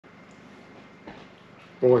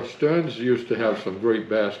Boy, Stearns used to have some great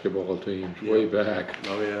basketball teams way back.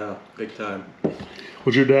 Oh yeah, big time.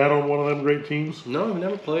 Was your dad on one of them great teams? No, he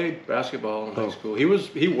never played basketball in high school.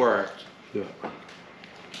 He worked. Yeah.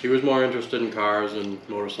 He was more interested in cars and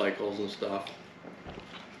motorcycles and stuff.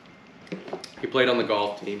 He played on the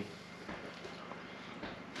golf team.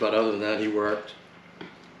 But other than that, he worked.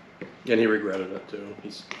 And he regretted it too.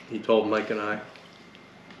 He told Mike and I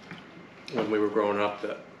when we were growing up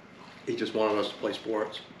that he just wanted us to play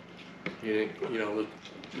sports. You know,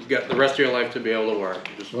 you got the rest of your life to be able to work.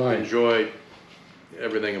 Just enjoy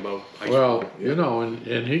everything about high school. Well, you know,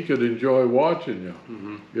 and he could enjoy watching you.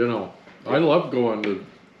 Mm-hmm. You know, I love going to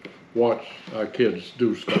watch our kids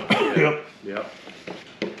do stuff. Yep. Yep.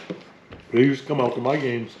 They used to come out to my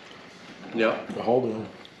games. Yep. The Holland.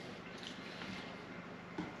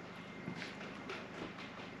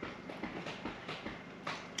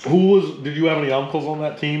 Did you have any uncles on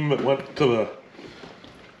that team that went to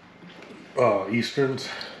the Easterns?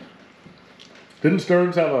 Didn't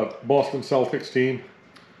Stearns have a Boston Celtics team?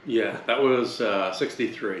 Yeah, that was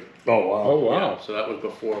 63. Oh, wow. Oh, wow. Yeah, so that was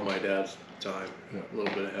before my dad's time. Yeah. A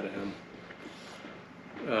little bit ahead of him.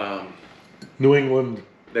 New England.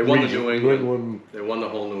 They won region, the New England. They won the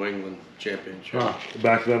whole New England championship.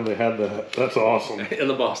 Back then they had that's awesome. In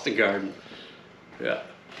the Boston Garden. Yeah.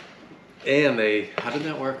 And how did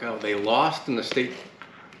that work out? They lost in the state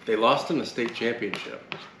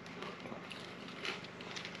championship.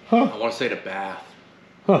 Huh. I want to say to Bath.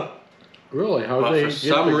 Huh. Really? How But they for get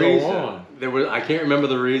some to reason, go on? I can't remember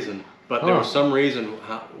the reason, but there was some reason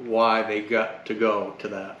why they got to go to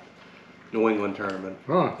that New England tournament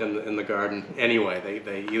in the Garden. Anyway,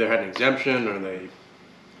 they either had an exemption or they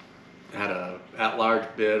had a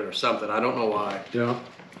at-large bid or something. I don't know why. Yeah.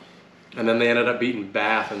 And then they ended up beating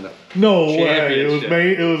Bath in the No way. It was championship.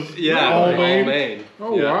 Maine. It was all Maine.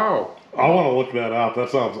 Oh, Yeah. wow. I want to look that up. That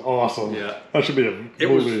sounds awesome. Yeah. That should be a It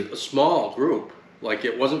movie. was a small group. Like,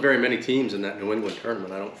 it wasn't very many teams in that New England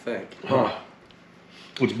tournament, I don't think. Huh.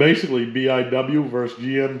 It's basically BIW versus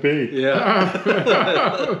GNP. Yeah.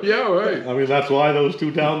 Yeah, right. I mean, that's why those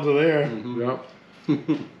two towns are there. Mm-hmm. Yeah.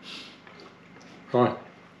 Huh.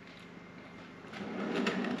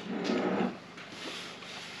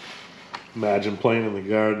 Imagine playing in the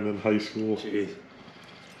Garden in high school. Jeez.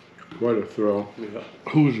 Quite a thrill. Yeah.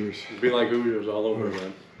 Hoosiers. It'd be like Hoosiers all over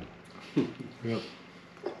again. Yeah.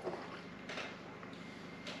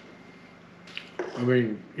 I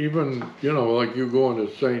mean, even, you know, like you going to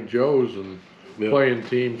St. Joe's and playing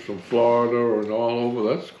teams from Florida and all over,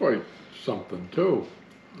 that's quite something too.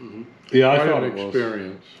 Mm-hmm. Yeah, I Quite thought an it was.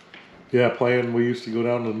 experience. Yeah, playing. We used to go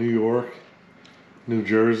down to New York, New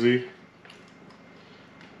Jersey.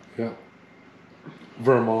 Yeah.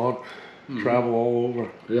 Vermont. Travel all over.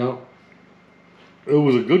 Yeah. It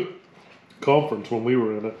was a good conference when we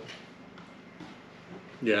were in it.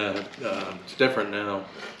 Yeah, it's different now.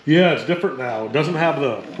 Yeah, it's different now. It doesn't have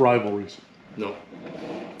the rivalries. No.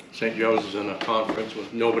 St. Joe's is in a conference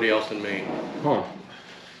with nobody else in Maine. Huh.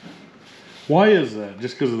 Why is that?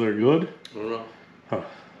 Just because they're good? I don't know. Huh.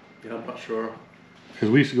 Yeah, I'm not sure. Because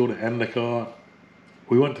we used to go to Endicott.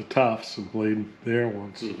 We went to Tufts and played there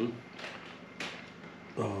once. Mm-hmm.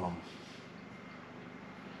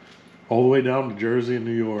 All the way down to Jersey and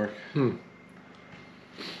New York. Yeah.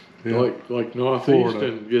 Like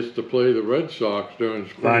Northeastern gets to play the Red Sox during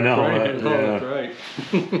spring I know. training. That's right.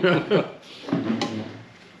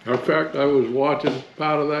 In fact, I was watching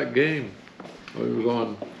part of that game. It was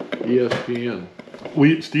on ESPN.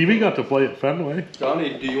 Stevie got to play at Fenway.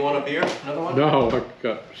 Donnie, do you want a beer? Another one? No, I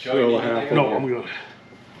got still a half. No, I'm good.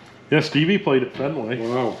 Yeah, Stevie played at Fenway.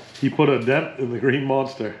 Wow. He put a dent in the Green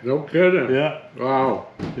Monster. No kidding. Yeah, Wow.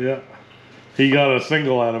 yeah. He got a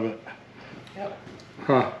single out of it. Yep.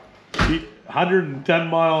 Huh.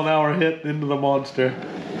 110-mile-an-hour hit into the Monster.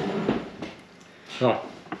 Huh.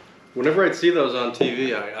 Whenever I'd see those on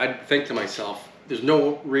TV, I'd think to myself, there's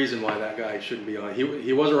no reason why that guy shouldn't be on.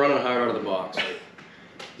 He wasn't running hard out of the box. Like,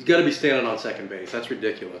 he's got to be standing on second base. That's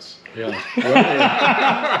ridiculous. Yeah.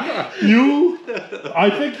 I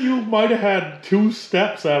think you might have had 2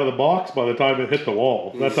 steps out of the box by the time it hit the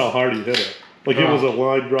wall. That's how hard he hit it. Like it was a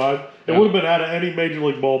line drive. It would have been out of any major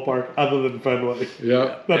league ballpark other than Fenway.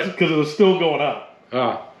 Yeah. That's because it was still going up.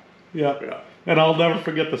 Ah. Yeah. Yeah. And I'll never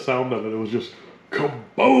forget the sound of it. It was just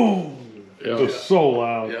kaboom. Yeah. It was so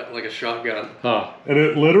loud. Yeah, like a shotgun. Huh. And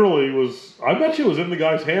it literally was, I bet you it was in the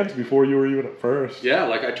guy's hands before you were even at first. Yeah,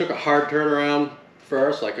 like I took a hard turnaround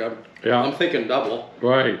first, like I'm thinking double.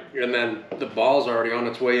 Right. And then the ball's already on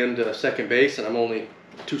its way into second base, and I'm only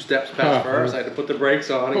 2 steps past first. I had to put the brakes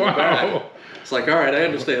on and get back. It's like, all right, I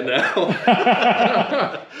understand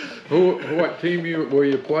now. What team were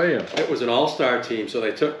you playing? It was an all-star team, so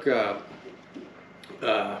they took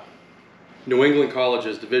New England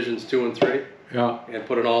colleges, divisions 2 and 3, Yeah. and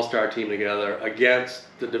put an all-star team together against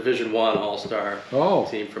the Division 1 all-star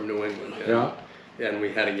team from New England. Yeah. And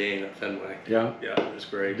we had a game at Fenway. Yeah. Yeah, it was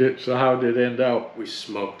great. So how did it end up? We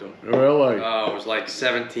smoked them. Really? Oh, it was like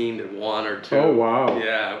 17-1 or 2. Oh, wow.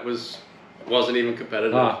 Yeah, wasn't even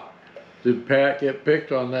competitive. Ah. Did Pat get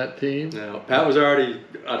picked on that team? No, Pat was already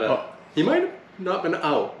he might have not been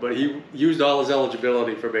out, but he used all his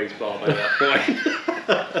eligibility for baseball by that point.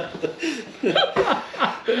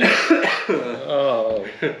 Oh.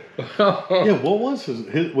 Yeah, what was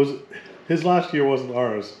his last year wasn't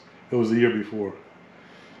ours. It was the year before.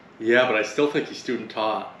 Yeah, but I still think he student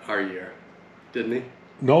taught our year, didn't he?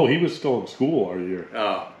 No, he was still in school our year.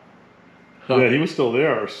 Oh. Yeah, he was still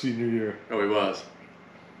there our senior year. Oh, he was.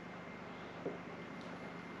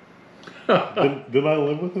 Didn't I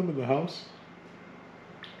live with him in the house?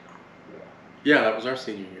 Yeah, that was our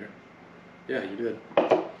senior year. Yeah, you did.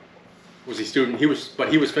 Was he student? He was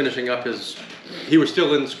finishing up his. He was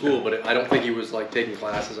still in school, but I don't think he was like taking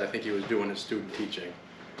classes. I think he was doing his student teaching.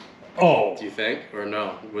 Oh. Do you think, or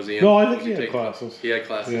no? Was he? No, I think he had classes. He had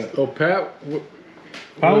classes. Yeah. Oh, Pat.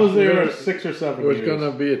 I was there 6 or 7 Was years. going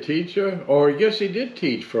to be a teacher, or I guess he did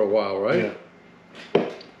teach for a while, right? Yeah.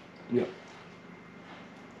 Yeah.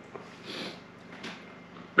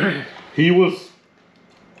 He was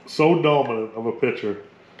so dominant of a pitcher,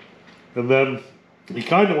 and then he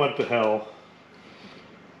kind of went to hell,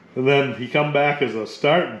 and then he come back as a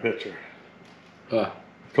starting pitcher.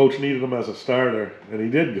 Coach needed him as a starter, and he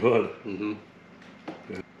did good. Mm-hmm.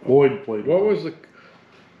 Yeah. Lloyd played. What was the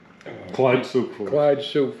Clyde Sukeford. Clyde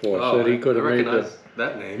Sukeford said he could have made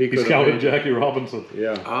that name. He scouted Jackie Robinson.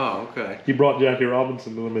 Yeah. Oh, okay. He brought Jackie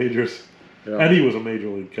Robinson to the majors, Yeah. and he was a major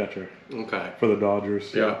league catcher Okay. for the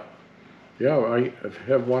Dodgers. Yeah. Yeah, I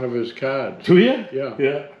have one of his cards. Do you? Yeah.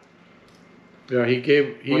 Yeah. Yeah,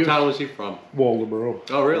 What town was he from? Waldoboro.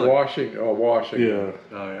 Oh, really? Washington. Yeah.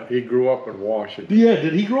 Oh, yeah. He grew up in Washington. Yeah.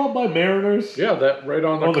 Did he grow up by Mariners? Yeah, that right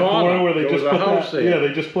on the On the corner where they there just was put a house that. there. Yeah,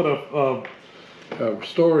 they just put a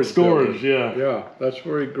Storage. storage. building. Yeah. Yeah, that's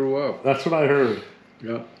where he grew up. That's what I heard.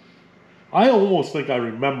 Yeah. I almost think I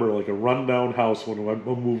remember like a rundown house when I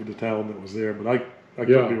moved to town that was there, but I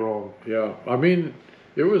could be wrong. Yeah. I mean,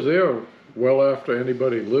 it was there well after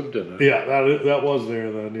anybody lived in it. Yeah, that was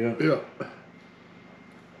there then. Yeah. Yeah.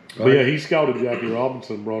 But yeah, he scouted Jackie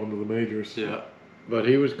Robinson, brought him to the majors. Yeah. But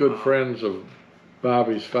he was good friends of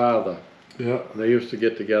Bobby's father. Yeah. They used to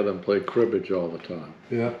get together and play cribbage all the time.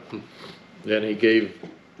 Yeah. Then he gave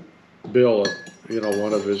Bill,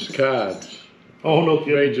 one of his cards. Oh, no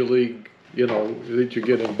kidding. Major League, that you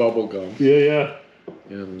get in bubble gum. Yeah, yeah.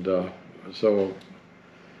 And so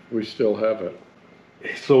we still have it.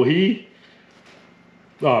 So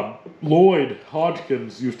Lloyd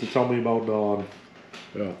Hodgkins used to tell me about Don.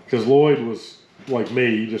 Yeah. Because Lloyd was like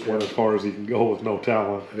me, he just went as far as he can go with no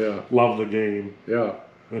talent. Yeah. Loved the game. Yeah.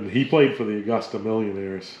 And he played for the Augusta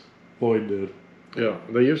Millionaires. Lloyd did. Yeah.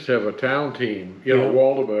 They used to have a town team. Yeah.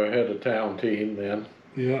 Waldoboro had a town team then.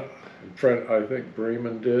 Yeah. And I think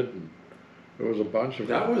Bremen did. And there was a bunch of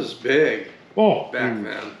That them. was big Oh. back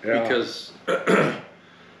then Yeah. because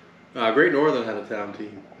Great Northern had a town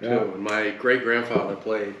team too, Yeah. and my great grandfather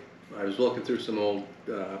played. I was looking through some old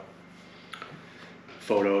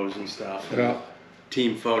photos and stuff. Yeah.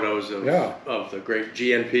 Team photos of Yeah. the great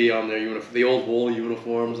GNP on their uniform, the old wool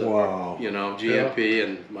uniforms. That Wow. were, GNP,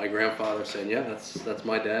 and my grandfather said, "Yeah, that's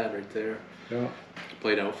my dad right there." Yeah.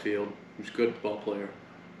 Played outfield. He was a good ball player.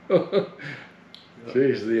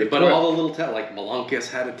 Jeez, But all the little towns, like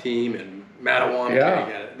Molunkus had a team, and Matawan Yeah.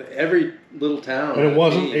 had it. Every little town. And had it a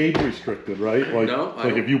wasn't team. age restricted, right? Like, No, I like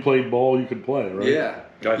don't- if you played ball, you could play, right? Yeah.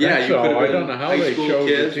 I think Yeah, you so. could have I been don't know how high they school chose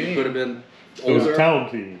the kids. team. You could have been It was older. a town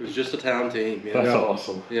It team. was just a town team. Yeah. That's Yeah.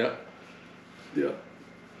 awesome. Yeah. Yeah.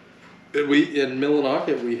 And we in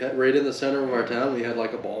Millinocket, we had right in the center of our town. We had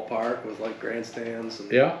like a ballpark with like grandstands.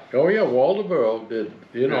 And, Yeah. Oh yeah, Waldoboro did.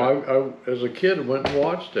 Yeah. I as a kid went and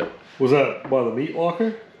watched it. Was that by the meat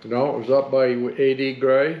locker? No, it was up by A.D.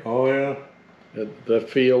 Gray, Oh, yeah. at the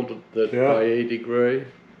field that Yeah. by A.D. Gray,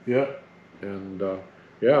 Yeah. and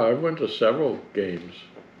yeah, I went to several games.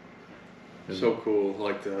 And, So cool.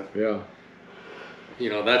 Like yeah,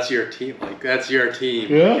 that's your team. Like that's your team.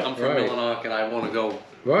 Yeah. I'm from Right. Millinocket. I want to go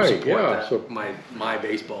right. support Yeah, that, so my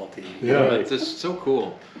baseball team. Yeah. It's just so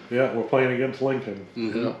cool. Yeah, we're playing against Lincoln.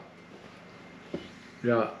 Mm-hmm.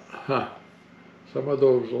 yeah, huh. Some of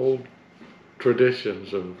those old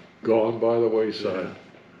traditions have gone by the wayside,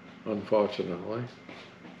 unfortunately.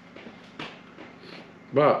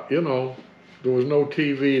 But there was no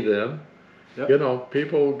TV then. Yep. You know,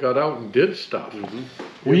 people got out and did stuff.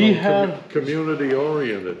 We had community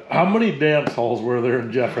oriented. how many dance halls were there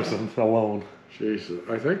in Jefferson alone? Jesus,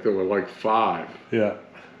 I think there were like 5. Yeah,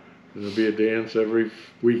 And there'd be a dance every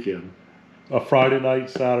weekend. a Friday night,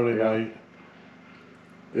 Saturday Yeah. night.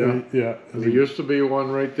 Yeah. Yeah. There used to be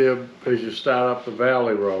one right there as you start up the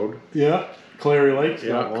Valley Road. Yeah. Clary Lake's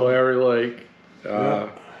Yeah, got one. Clary Lake. Yeah.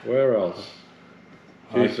 Where else?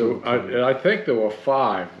 I Geez, so couldn't tell you. I think there were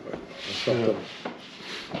 5 or something.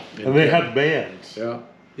 And they had bands, Yeah.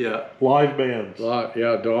 Yeah. live bands.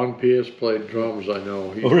 Yeah, Don Pierce played drums, I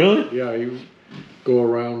know. Oh, really? Yeah, he would go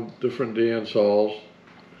around different dance halls.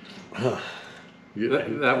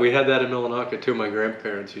 That we had that in Millinocket too. My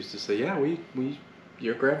grandparents used to say, "Yeah, we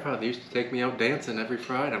your grandfather used to take me out dancing every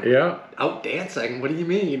Friday." I'm like, Yeah. out dancing? What do you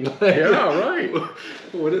mean? Yeah, right.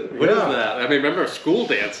 What is that? I mean, remember school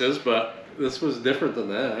dances, but this was different than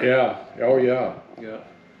that. Yeah. Oh, yeah. Yeah.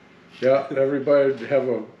 Yeah. Everybody would have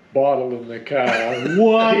a bottle in their car.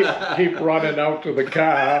 What? Keep running out to the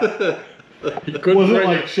car. You couldn't Was it bring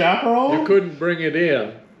like chaperone? You couldn't bring it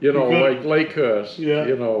in. You know, couldn't? like Lakehurst. Yeah.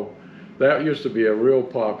 You know, that used to be a real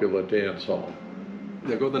popular dance hall.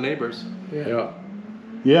 There go the neighbors. Yeah.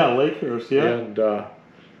 Yeah, Lakehurst, yeah. And,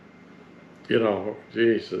 you know,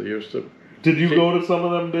 geez, they used to. Did you go to some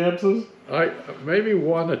of them dances? Maybe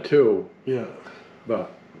 1 or 2, Yeah.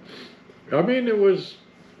 but I mean, it was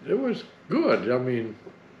good. I mean,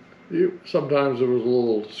 sometimes there was a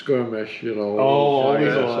little skirmish, you know. Oh, fight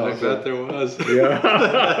always or was. I something. bet there was. Yeah.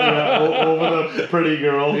 Yeah, over the pretty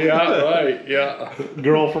girl. Yeah, right, yeah.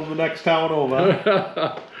 Girl from the next town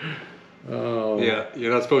over. Oh. Yeah,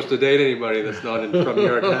 you're not supposed to date anybody that's not from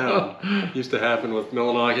your town. Used to happen with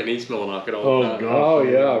Millinocket and East Millinocket all Oh, the time. God. Oh,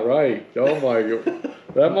 yeah, right. Oh, my God.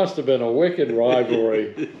 That must have been a wicked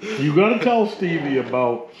rivalry. You gotta tell Stevie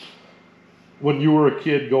about when you were a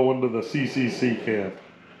kid going to the CCC camp.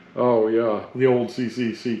 Oh, yeah. The old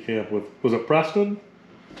CCC camp with, was it Preston?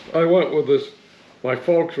 I went with this, my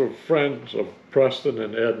folks were friends of Preston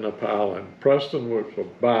and Edna Palin. Preston was a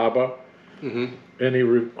barber, Mm-hmm.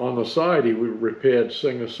 and on the side he repaired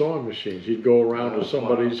singer-sewing machines. He'd go around to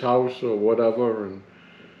somebody's house or whatever and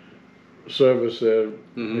service their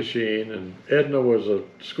machine. And Edna was a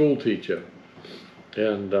school teacher,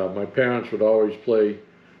 and my parents would always play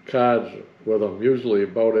cards with them, usually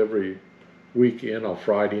about every weekend or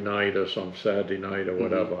Friday night or some Saturday night or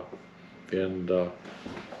whatever. And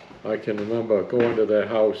I can remember going to their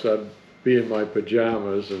house. I'd be in my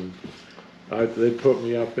pajamas, and they'd put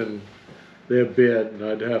me up in their bed, and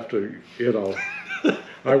I'd have to, you know,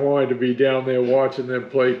 I wanted to be down there watching them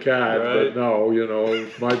play cards, Right. but no, you know, it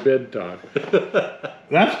was my bedtime.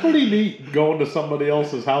 That's pretty neat, going to somebody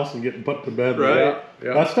else's house and getting put to bed. Right. Yeah,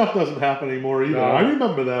 yeah. That stuff doesn't happen anymore either. No. I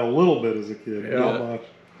remember that a little bit as a kid. Yeah. Not much.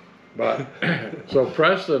 But so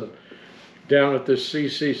Preston, down at this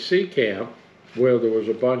CCC camp, where there was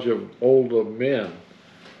a bunch of older men,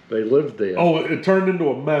 they lived there. Oh, it turned into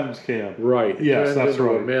a men's camp. Right. Yes, Turned that's into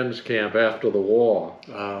a right. men's camp after the war.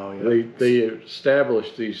 Oh, yeah. They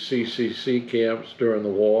established these CCC camps during the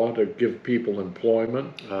war to give people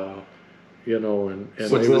employment, Oh. you know, and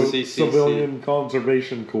What's they the would, CCC? Civilian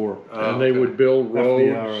Conservation Corps. Oh, and they would build FDR,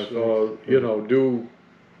 I roads, think. or you know, do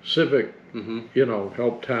civic, Mm-hmm. you know,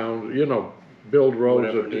 help towns, you know, build roads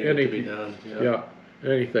Whatever or needed to be anything. done. Yeah,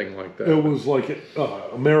 anything like that. It was like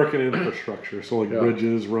American infrastructure, so like Yeah.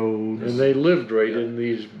 bridges, roads. And they lived right in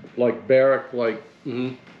these like barrack-like,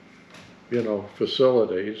 Mm-hmm. you know,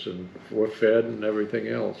 facilities, and were fed and everything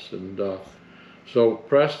else. And so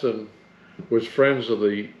Preston was friends of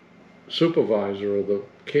the supervisor of the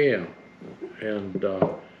camp, and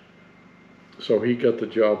so he got the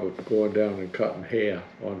job of going down and cutting hair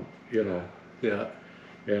on, you know, Yeah.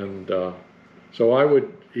 and so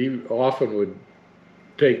he often would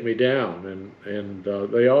take me down, and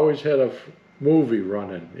they always had a movie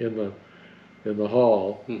running in the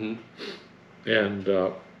hall, Mm-hmm. and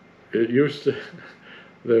it used to.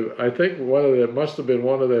 I think must have been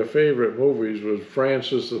one of their favorite movies was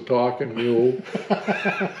Francis the Talking Mule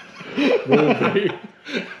movie.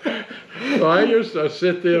 So I used to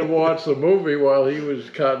sit there and watch the movie while he was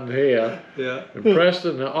cutting hair. Yeah. And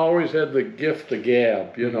Preston always had the gift of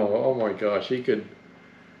gab, you know. Oh my gosh, he could,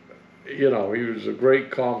 you know, he was a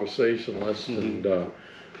great conversationalist, and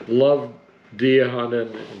loved deer hunting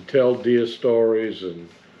and tell deer stories, and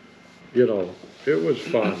you know, it was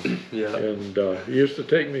fun. Yeah. And he used to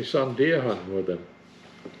take me some deer hunting with him.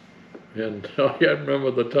 And I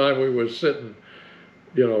remember the time we were sitting,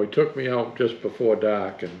 you know, he took me out just before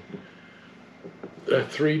dark, and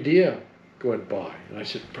 3 deer went by. And I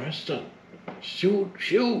said, Preston, shoot.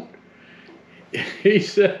 he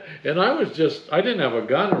said, and I didn't have a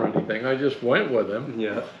gun or anything, I just went with him.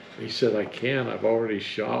 Yeah. He said, I can't, I've already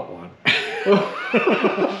shot one.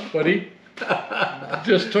 But he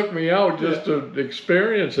just took me out just to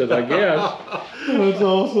experience it, I guess. That's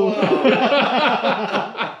awesome.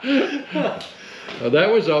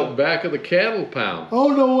 That was out back of the cattle pound. Oh,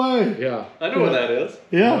 no way. Yeah, I know where that is.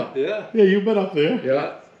 Yeah. Yeah. Yeah, you've been up there.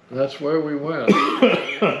 yeah, that's where we went.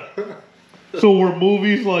 So were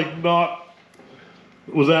movies like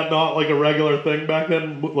was that not like a regular thing back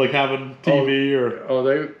then? Like having TV or? Oh,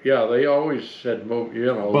 they always had, you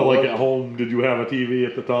know. But like at home, did you have a TV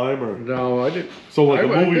at the time or? No, I didn't. So like I a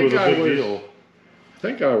movie was think a big I was- deal. I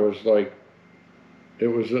think I was like, it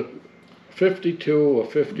was a 52 or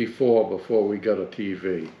 54 before we got a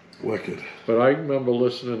TV. Wicked. But I remember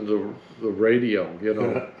listening to the radio, you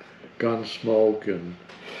know, Gunsmoke and,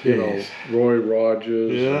 you know, Jeez. Roy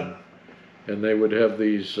Rogers. Yeah. And they would have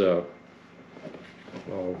these, you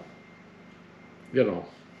know,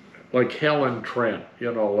 like Helen Trent,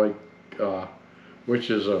 you know, like, which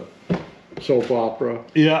is a soap opera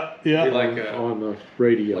Yeah, yeah. Like on the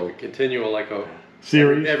radio. like a continual, like a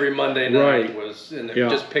Series. every Monday night Right. was, and it Yeah.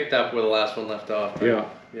 just picked up where the last one left off. Right? Yeah,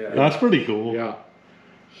 Yeah. That's pretty cool. yeah.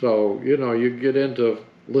 So, you know, you get into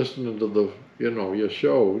listening to the, you know, your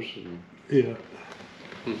shows. And Yeah.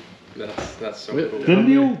 That's so Yeah. cool. Didn't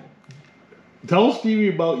you tell Stevie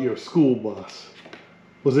about your school bus?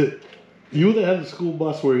 Was it you that had the school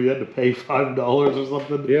bus where you had to pay $5 or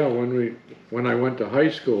something? Yeah, when I went to high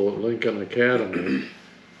school at Lincoln Academy,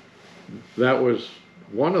 that was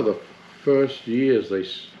one of the first years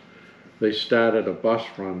they started a bus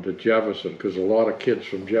run to Jefferson, because a lot of kids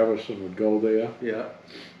from Jefferson would go there, Yeah.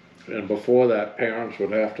 and before that parents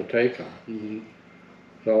would have to take them. Mm-hmm.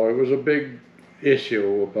 So it was a big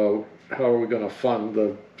issue about how are we going to fund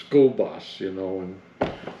the school bus, you know,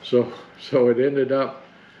 and so it ended up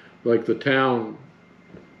like the town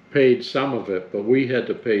paid some of it, but we had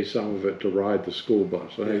to pay some of it to ride the school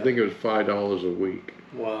bus. And I Yeah. think it was $5 a week.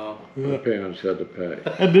 Wow. The parents had to pay.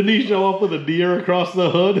 And didn't he show up with a deer across the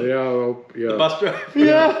hood? Yeah, well, The yeah, bus driver.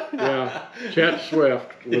 Yeah. yeah. Chet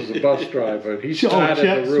Swift was the bus driver. He Oh, started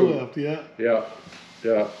Chet the route. Swift, yeah. Yeah,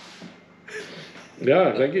 yeah. Yeah,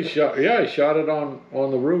 I think he shot it on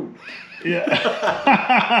the route.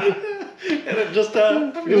 Yeah. And it just It was out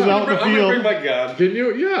in the I'm gonna field. bring my gun. Can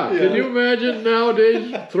you imagine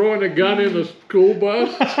nowadays throwing a gun in a school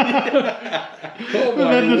bus? Oh And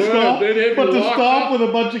my then to word, stop, they'd have but you to locked stop up. with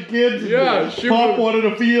a bunch of kids, Yeah, and shoot pop them. one in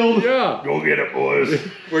a field. Yeah, Go get it, boys.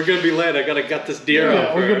 We're gonna be late. I gotta gut this deer Yeah,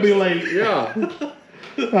 out we're gonna be late. yeah,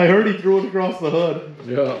 I heard he threw it across the hood.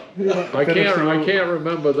 yeah. Yeah, I finish the route. can't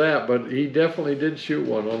remember that, but he definitely did shoot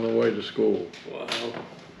one on the way to school. Wow.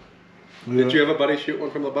 Yeah. Did you have a buddy shoot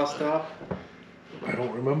one from the bus stop? I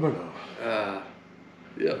don't remember now.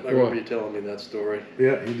 Yeah, I remember you telling me that story.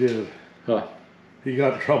 Yeah, he did. Huh? He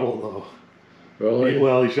got in trouble though.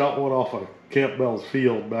 Really? He shot one off of Camp Bell's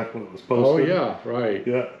field back when it was Oh posted. yeah, right.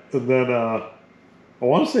 Yeah, and then I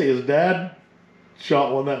want to say his dad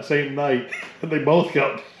shot one that same night, and they both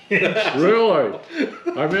got pinched. Really?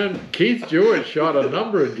 I mean, Keith Jewett shot a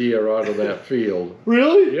number of deer out of that field.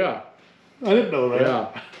 Really? Yeah, I didn't know that.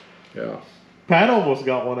 yeah, yeah. Pat almost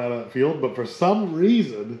got one out of that field, but for some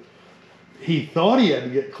reason, he thought he had to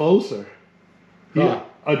get closer. Huh.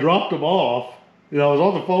 I dropped him off. You know, I was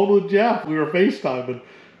on the phone with Jeff. We were FaceTiming.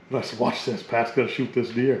 And I said, watch this. Pat's going to shoot this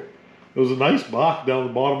deer. It was a nice buck down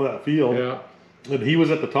the bottom of that field. Yeah, And he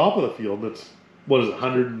was at the top of the field. It's,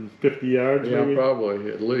 150 yards yeah, maybe?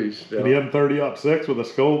 probably at least. And he Yeah. had 30-06 with a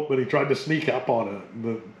scope, and he tried to sneak up on it and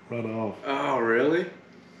then run off. Oh, really?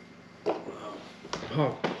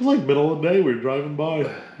 Oh, It was like middle of the day. We were driving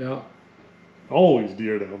by. yeah. Always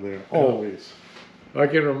deer down there. Always. I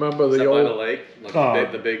can remember Is the that by the old. lake?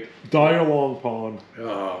 Like the big. Dyer Long Pond. Oh,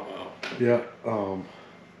 wow. Yeah.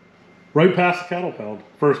 Right past the cattle pound.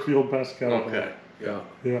 First field past the cattle Okay. pound. Yeah,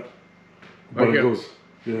 Yeah. But it get- goes.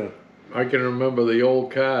 Yeah. I can remember the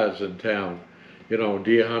old cars in town. You know,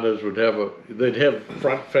 deer hunters would they'd have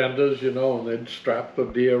front fenders, you know, and they'd strap the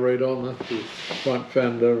deer right on the front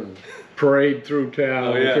fender and parade through town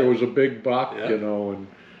Oh, yeah. if it was a big buck, Yeah. you know, and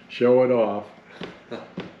show it off.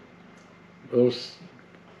 Those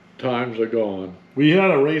times are gone. We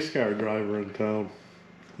had a race car driver in town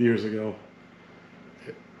years ago.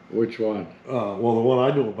 Which one? Well, the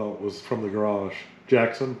one I knew about was from the garage.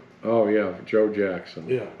 Jackson. Oh yeah, Joe Jackson.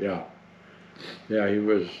 Yeah. Yeah. Yeah,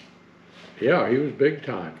 he was big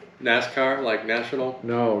time. NASCAR, like national?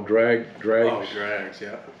 No, drags. Oh, drags,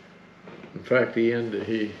 yeah. In fact,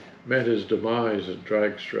 he met his demise at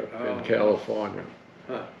drag strip Oh. in California.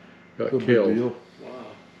 Huh. Got Good killed. deal. Wow.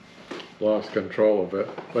 lost control of it.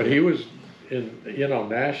 But he was in,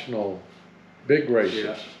 national big races.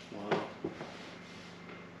 Yeah. Wow.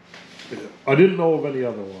 I didn't know of any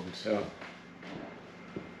other ones. Yeah.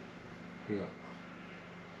 Yeah.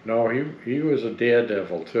 No, he was a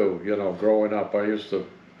daredevil too. Growing up, we used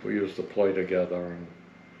to play together,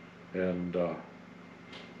 and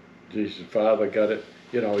geez, his father got it.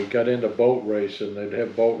 He got into boat racing. They'd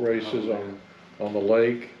have boat races on the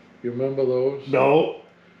lake. You remember those? No,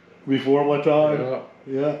 before my time. Yeah.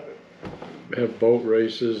 Yeah. Have boat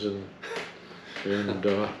races and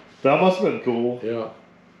That must have been cool.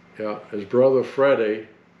 yeah. His brother Freddie,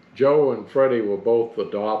 Joe and Freddie were both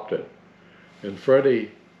adopted, and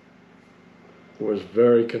Freddie was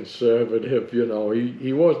very conservative.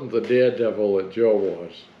 He wasn't the daredevil that Joe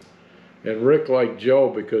was, and Rick liked Joe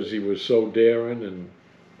because he was so daring and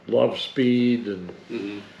loved speed and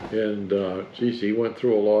geez, he went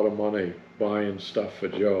through a lot of money buying stuff for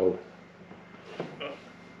Joe.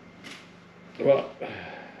 Well,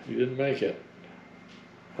 he didn't make it.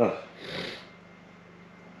 Huh.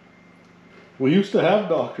 We used to have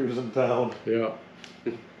doctors in town. Yeah.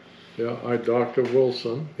 Dr.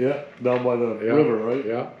 Wilson. Yeah, down by the river, right?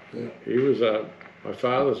 Yeah. He was my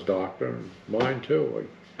father's doctor, and mine too.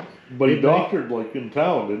 But he doctored like in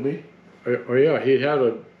town, didn't he? Oh yeah, he had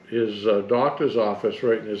his doctor's office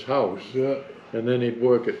right in his house. Yeah. And then he'd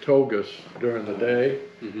work at Togus during the day,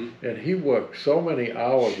 and he worked so many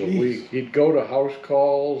hours a week. He'd go to house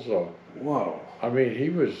calls. Wow. I mean, he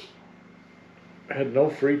had no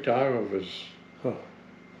free time of his. Huh.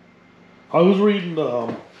 I was reading.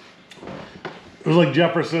 It was like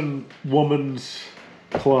Jefferson Women's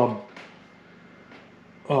Club.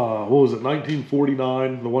 What was it?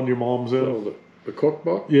 1949. The one your mom's in. Oh, the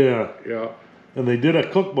cookbook. Yeah. Yeah. And they did a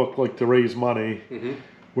cookbook like to raise money,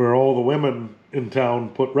 where all the women in town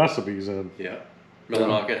put recipes in. Yeah.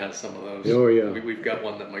 Millinocket has some of those. Oh yeah. We've got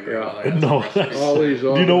one that my grandmother has. No. All these.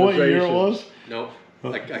 Do you know what year it was? No.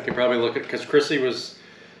 I could probably look at, because Chrissy was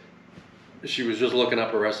just looking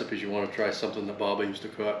up a recipe. She wanted to try something that Baba used to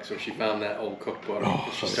cook, so she found that old cookbook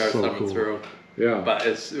and she started thumbing through. Yeah. But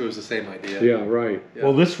it was the same idea. Yeah. Right. Yeah.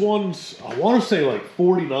 Well, this one's, I want to say like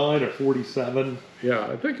 49 or 47. Yeah,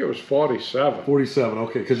 I think it was 47. 47,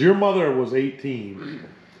 okay, because your mother was 18.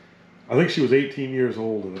 I think she was 18 years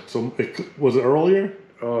old in it. So was it earlier?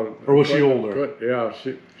 Or was she older? Good. Yeah,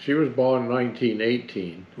 she was born in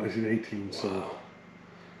 1918. 1918, so.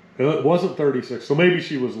 And it wasn't 36, so maybe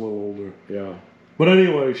she was a little older. Yeah. But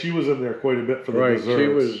anyway, she was in there quite a bit for the desserts. She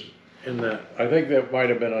was in that. I think that might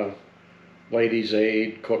have been a Ladies'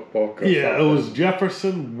 Aid cookbook. Or yeah, something. it was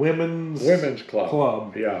Jefferson Women's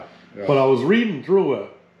Club. Yeah. But I was reading through it,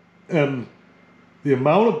 and the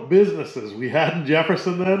amount of businesses we had in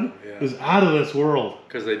Jefferson then is out of this world.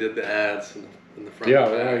 Because they did the ads in the front Yeah,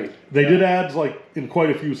 and back. right. They did ads like in quite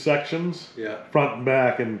a few sections, front and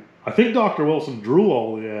back, and I think Dr. Wilson drew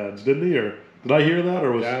all the ads, didn't he? Or did I hear that?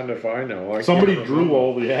 Or was And if I know, somebody drew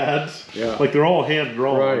all the ads? Yeah. Like they're all hand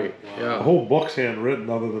drawn. Right. Wow. Yeah. The whole book's handwritten,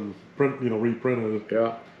 other than print, reprinted.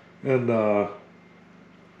 Yeah. And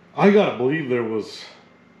I gotta believe there was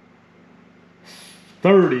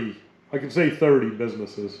 30. I can say 30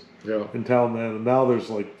 businesses Yeah. in town then, and now there's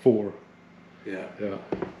like 4. Yeah. Yeah.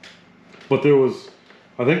 But there was,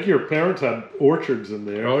 I think your parents had orchards in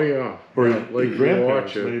there. Oh yeah. Or yeah, your Lakeview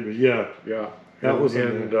grandparents Orchard. maybe, yeah. Yeah. That was in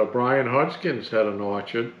and there. Brian Hodgkins had an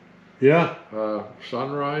orchard. Yeah.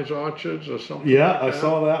 Sunrise Orchards or something. Yeah, like I that.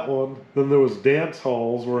 saw that one. Then there was dance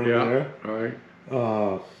halls were in Yeah. there.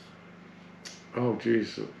 Right. Oh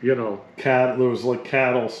geez. There was like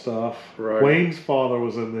cattle stuff. Right. Wayne's father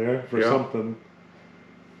was in there for Yeah. something.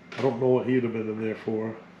 I don't know what he'd have been in there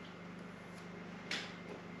for.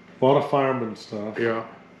 A lot of fireman stuff. Yeah.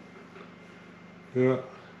 Yeah.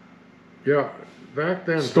 Yeah. Back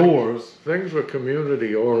then, Stores. things were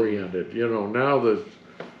community oriented. Now there's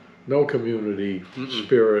no community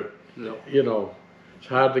spirit. No. It's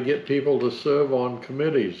hard to get people to serve on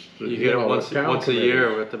committees. You get it once town a year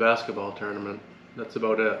committees. at the basketball tournament. That's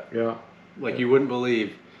about it. Yeah. Like you wouldn't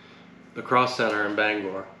believe the Cross Center in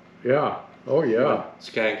Bangor. Yeah. Oh yeah. When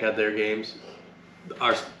Skank had their games.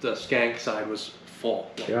 The Skank side was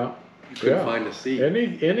full. Like, Yeah. You couldn't Yeah. find a seat.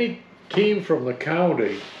 Any team from the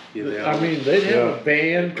county. Yeah, I mean, they'd have a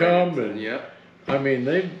band come and. Yeah. I mean,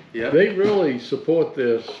 they Yeah. really support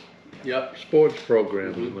this Yep. sports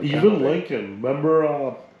programs. In the Even county. Lincoln.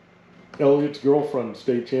 Remember Elliot's girlfriend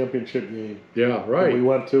state championship game Yeah. that Right. we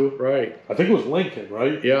went to? Right. I think it was Lincoln,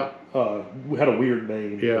 right? Yeah. We had a weird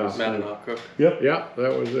name. Yeah. Matt Cook. Yep. Yeah.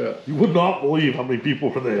 That was it. You would not believe how many people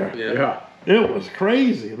were there. Yeah. Yeah. It was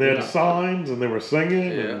crazy. They had Yeah. signs and they were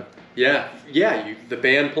singing. Yeah. The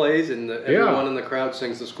band plays and everyone in the crowd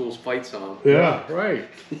sings the school's fight song. Yeah. Right.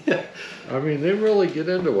 I mean, they really get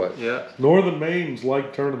into it. Yeah. Northern Maine's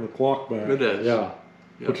like turning the clock back. It is. Yeah.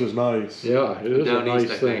 Which is nice. Yeah, it is a Down nice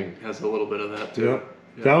East, I thing. think, has a little bit of that too.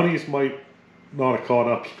 Yeah. Down East might not have caught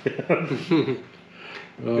up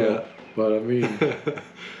yet. But I mean,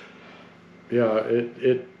 yeah,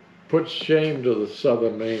 it puts shame to the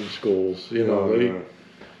Southern Maine schools. You know, they,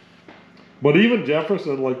 But even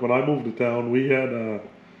Jefferson, like when I moved to town, we had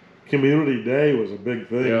Community Day was a big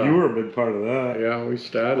thing. Yeah. You were a big part of that. yeah, we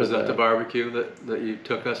started Was that the barbecue that you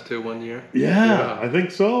took us to one year? Yeah, I think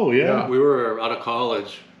so. Yeah. We were out of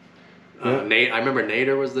college. Nate, I remember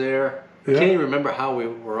Nader was there. I can't even remember how we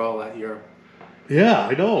were all that year. Yeah,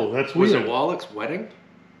 I know. That's Was weird. it Wallach's wedding?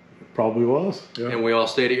 Probably was. Yeah. And we all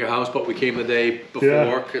stayed at your house, but we came the day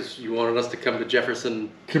before because you wanted us to come to Jefferson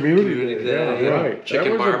Community Day. Day. Yeah, right.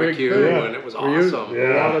 Chicken That was a big barbecue, thing. and it was We used- awesome.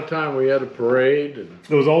 Yeah. A lot of time we had a parade and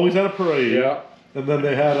It was always at a parade. yeah, And then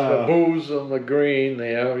they had the booze on the green.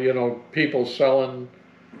 They have people selling,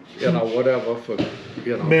 whatever for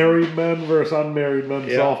married men versus unmarried men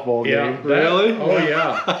softball yeah, game. that- Oh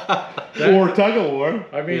yeah. Or tug of war.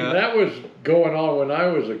 I mean, that was going on when I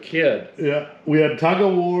was a kid. Yeah. We had tug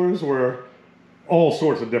of wars where all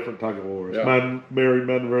sorts of different tug of wars. Yeah. Married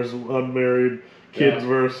men versus unmarried, kids Yeah.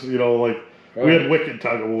 versus, we Right. had wicked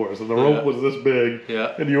tug of wars, and the rope was this big.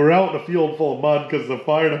 Yeah. And you were out in a field full of mud because the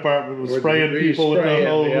fire department was Would spraying be people with the spraying,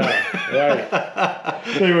 hose. Yeah, right.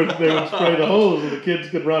 They would spray the hose, and the kids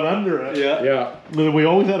could run under it. Yeah. Yeah, And then we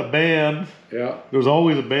always had a band. yeah, There was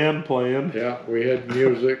always a band playing. yeah. We had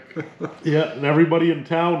music. Yeah, and everybody in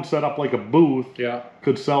town set up like a booth. Yeah,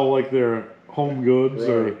 Could sell like their home goods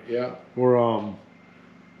right. Yeah, or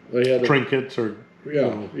they had. trinkets or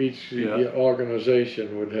Each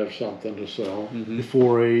organization would have something to sell.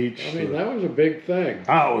 4-H. I mean, that was a big thing.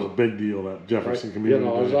 That was a big deal. That Jefferson Community. I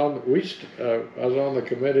was Day. I was on the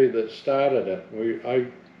committee that started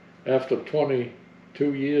it. After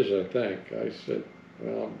 22 years, I think, I said,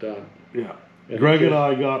 "Well, I'm done." Yeah. And Greg and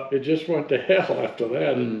I got. It just went to hell after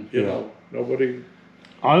that, and nobody.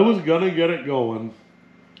 I was gonna get it going,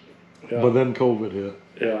 Yeah, but then COVID hit.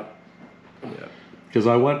 yeah, Because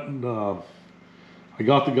I went and I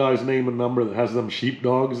got the guy's name and number that has them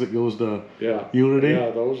sheepdogs that goes to yeah. Unity.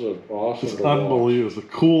 Yeah, those are awesome. It's to watch. unbelievable. It's the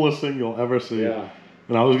coolest thing you'll ever see. Yeah,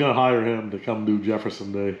 And I was gonna hire him to come do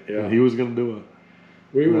Jefferson Day, Yeah. and he was gonna do it.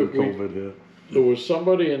 we And then would. COVID hit. There was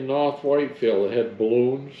somebody in North Whitefield that had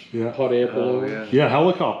balloons, Yeah. hot air Oh, balloons. Yeah,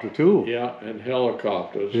 helicopter too. Yeah, and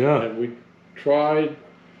helicopters. Yeah. And we tried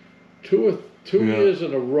two Yeah. years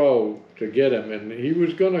in a row to get him, and he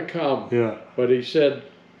was going to come, Yeah. but he said,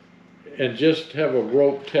 and just have a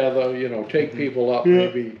rope tether, take people up Yeah.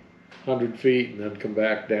 maybe 100 feet and then come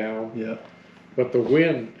back down. Yeah. But the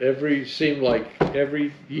wind, seemed like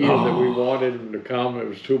every year that we wanted him to come, it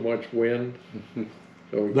was too much wind.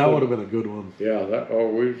 So we That would couldn't- have been a good one. Yeah,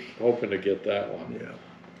 we was hoping to get that one. Yeah.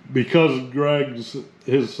 Because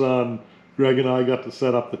his son, Greg and I got to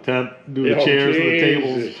set up the tent, do the Oh, chairs and the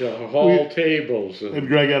tables. Jesus, hall tables. And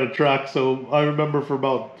Greg had a truck, so I remember for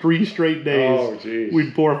about 3 straight days, Oh, geez.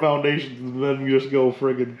 we'd pour foundations and then just go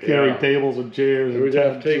friggin' carry Yeah. tables and chairs. And We'd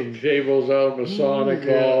have to tents take and- tables out, Masonic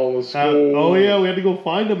Yeah. Hall, the school. Oh yeah, we had to go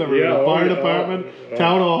find them everywhere. Yeah, The fire yeah, department,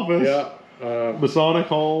 town office, Yeah, Masonic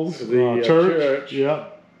halls, the, church. church. Yeah,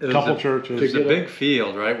 It was couple a- churches It was a get big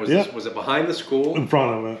field, right? Yeah. Was it behind the school? in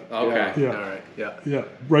front of it. Okay. Yeah. All right. Yeah. Yeah,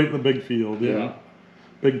 right in the big field. Yeah, Yeah.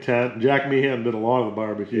 big tent. Jack Meehan did a lot of the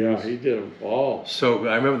barbecues. Yeah, he did them all. So good.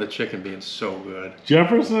 I remember the chicken being so good.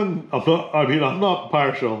 Jefferson, I'm not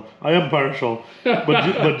partial. I am partial,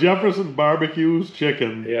 but Jefferson barbecues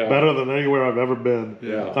chicken Yeah. better than anywhere I've ever been.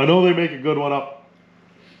 Yeah. I know they make a good one up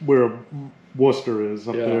where Worcester is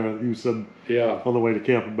up Yeah. there. You said Yeah, on the way to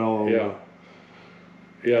Campobello. yeah.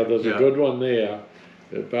 Yeah, there's Yeah. a good one there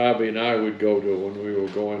that Bobby and I would go to when we were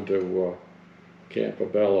going to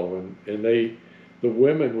Campobello, and the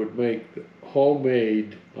women would make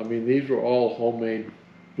homemade. I mean, these were all homemade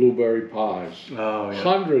blueberry pies. Oh yeah.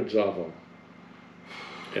 Hundreds of them,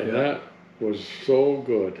 and Yeah. that was so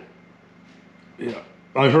good. Yeah,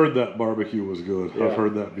 I heard that barbecue was good. Yeah, I've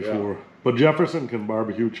heard that before. But Jefferson can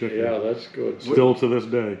barbecue chicken. Yeah, that's good. Still to this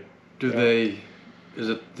day. Do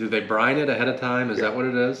they brine it ahead of time? Is that what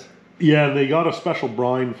it is? Yeah, and they got a special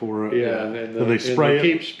brine for it. Yeah, and they spray it.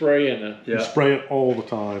 keep spraying it. You Yeah. spray it all the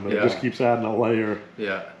time, and Yeah. it just keeps adding a layer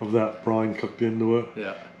Yeah. of that brine cooked into it.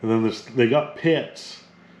 Yeah. And then they got pits.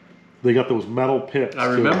 They got those metal pits. I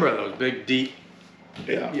too. remember those big, deep,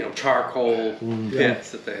 Yeah. charcoal Mm.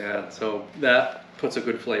 pits that they had. So that Puts a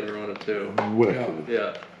good flavor on it too. Wicked.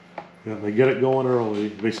 Yeah. Yeah, they get it going early.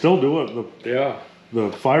 They still do it. Yeah.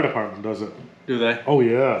 The fire department does it. Do they? Oh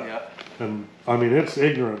yeah. Yeah. And I mean, it's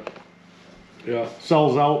ignorant. Yeah.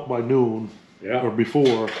 Sells out by noon Yeah. or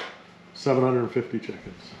before. 750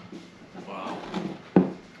 chickens. Wow.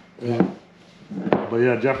 Yeah. But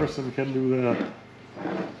yeah, Jefferson can do that.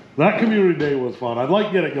 That community day was fun. I'd like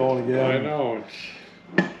to get it going again. I know,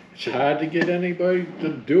 it's hard to get anybody to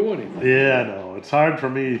do anything. Yeah, I know. It's hard for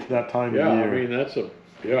me that time Yeah, of I year. mean, that's a,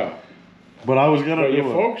 But I was gonna But do your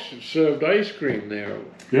it. folks served ice cream there,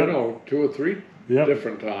 Yep. you know, 2 or 3 Yep.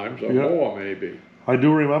 different times, or Yep. more maybe. I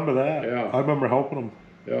do remember that. Yeah. I remember helping them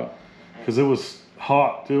Yeah, because it was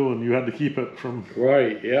hot too, and you had to keep it from.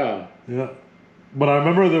 right, yeah, Yeah. But I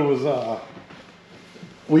remember there was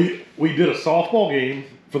we did a softball game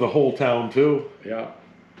for the whole town too. yeah,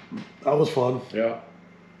 That was fun. yeah,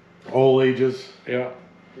 All ages. yeah.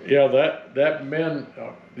 Yeah, that meant,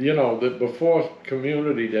 you know, that before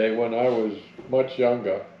Community Day, when I was much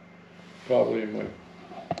younger, probably in my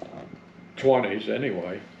 20s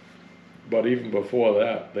anyway, but even before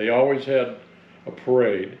that, they always had a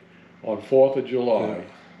parade on 4th of July,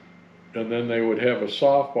 and then they would have a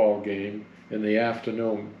softball game in the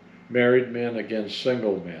afternoon, married men against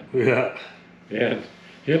single men. Yeah. And,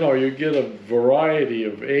 you know, you get a variety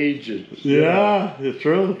of ages. Yeah, it's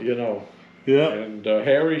true. You know, Yeah. and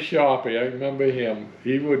Harry Sharpie, I remember him,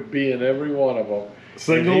 he would be in every one of them.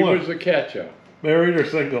 Single And he or was the catcher. married or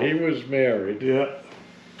single? He was married. Yeah.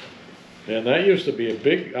 And that used to be a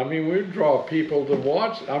big, I mean, we'd draw people to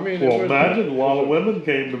watch. I mean, Well, it was, imagine a lot of women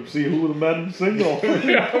came to see who the men single.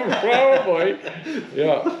 Yeah, probably.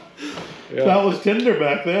 Yeah. Yeah. That was Tinder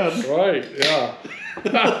back then. Right, yeah.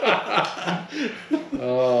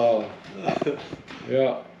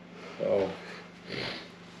 Yeah. Oh,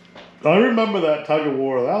 I remember that tug of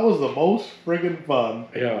war. That was the most friggin' fun.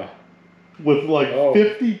 yeah. With like Oh.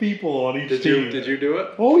 50 people on each team. Did you do it?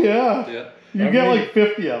 Oh yeah. Yeah. You I get mean, like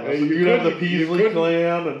 50 of us. you You'd have the couldn't- you Peasley couldn't-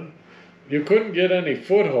 clan and. You couldn't get any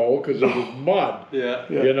foothold because it was mud. Yeah.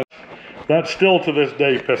 Yeah. You know. That still to this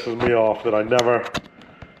day pisses me off that I never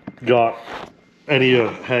got any of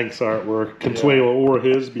Hank's artwork, Consuelo or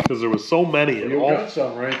his, because there was so many at You all. got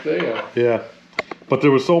some right there. Yeah, but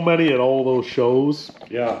there was so many at all those shows.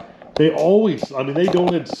 Yeah, They always, I mean, they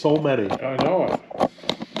donated so many. I know it.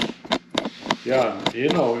 Yeah, you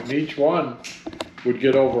know, and each one would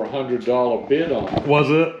get over $100 bid on it. Was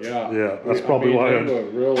it? Yeah. Yeah, that's I probably mean, why. they were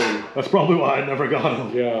really, That's probably why I never got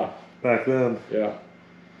them yeah, back then. yeah.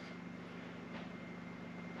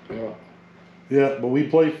 Yeah. Yeah, but we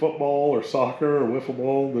play football or soccer or wiffle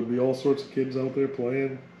ball. There'd be all sorts of kids out there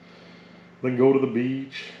playing. Then go to the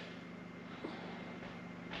beach.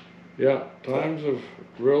 Yeah, times have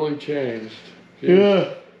really changed.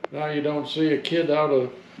 Yeah. Now you don't see a kid out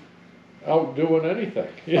doing anything.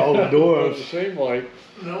 Outdoors. It seems like.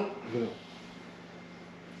 No.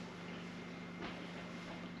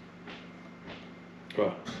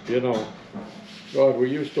 But, you know, God, we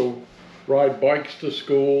used to ride bikes to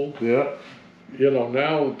school. Yeah. You know,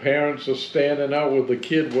 now the parents are standing out with the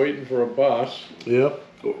kid waiting for a bus. Yep.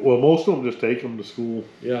 Well, most of them just take them to school.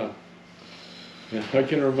 Yeah. And I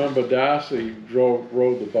can remember Darcy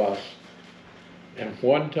rode the bus. And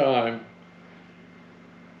one time,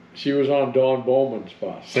 she was on Don Bowman's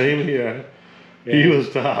bus. Same here. He And- was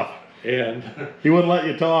tough. And, He wouldn't let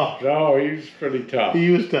you talk. no, he was pretty tough. He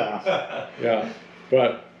was tough. Yeah.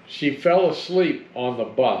 But she fell asleep on the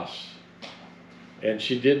bus. And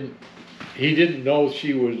he didn't know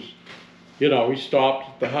she was, you know, he stopped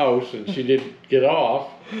at the house and she didn't get off.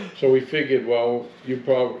 So we figured, well, we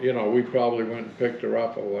probably went and picked her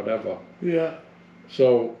up or whatever. Yeah.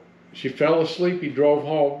 So she fell asleep. He drove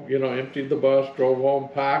home, you know, emptied the bus, drove home,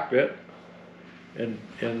 parked it. And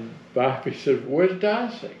Bobby said, "Where's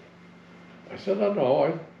Darcy?" I said, "I don't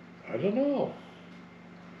know. I don't know."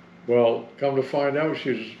 Well, come to find out, she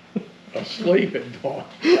was asleep at dawn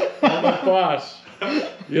on the bus.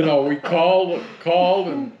 You know, we called,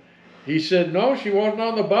 and he said, "No, she wasn't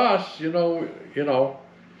on the bus." You know.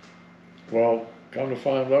 Well, come to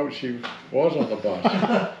find out, she was on the bus.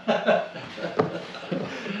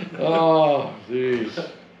 Oh, jeez,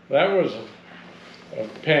 that was a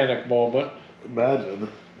panic moment. Imagine.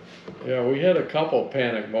 Yeah, we had a couple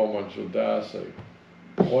panic moments with Darcy.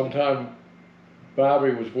 One time,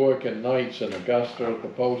 Bobby was working nights in Augusta at the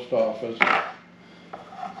post office,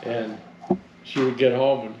 and she would get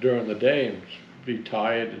home during the day and be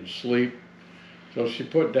tired and sleep. So she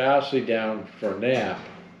put Darcy down for a nap.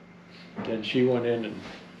 Then she went in and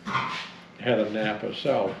had a nap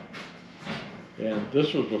herself. And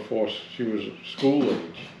this was before she was school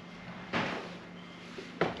age.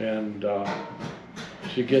 and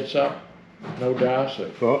she gets up, no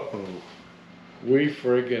Darcy. Uh-oh. We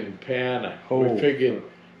friggin' panicked. Oh. We figured,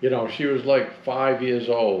 you know, she was like 5 years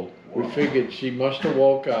old. We figured she must have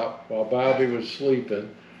woke up while Bobby was sleeping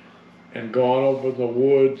and gone over the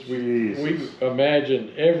woods. We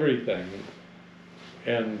imagined everything.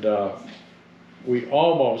 And we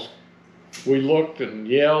looked and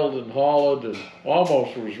yelled and hollered and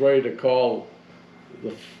almost was ready to call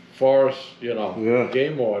the forest, you know,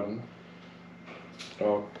 game warden.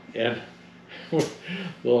 And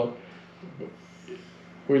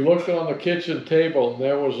we looked on the kitchen table and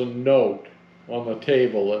there was a note on the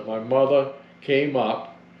table that my mother came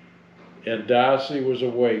up and Darcy was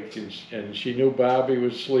awake and she knew Bobby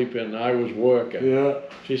was sleeping and I was working. Yeah.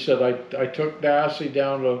 She said, I took Darcy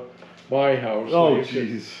down to my house. Oh,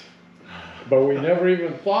 jeez. But we never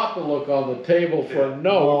even thought to look on the table for a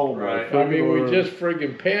note. Oh, right. I mean, we just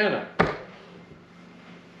friggin' panicked.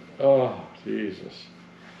 Oh, Jesus.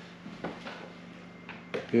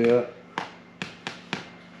 Yeah.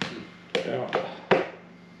 Yeah.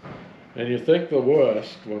 And you think the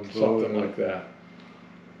worst when something like that.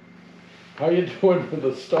 How you doing with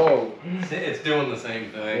the stove? It's doing the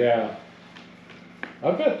same thing. Yeah.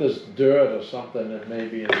 I bet there's dirt or something that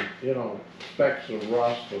maybe in, you know, specks of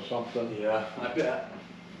rust or something. Yeah, I bet.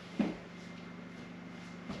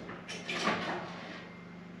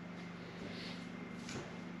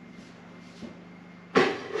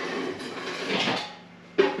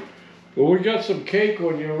 Well, we got some cake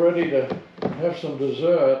when you're ready to have some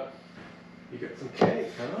dessert. You got some cake,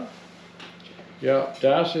 huh? Yeah,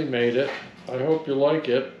 Darcy made it. I hope you like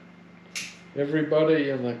it. Everybody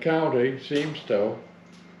in the county seems to.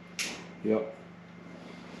 Yep.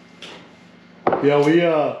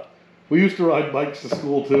 Yeah, we used to ride bikes to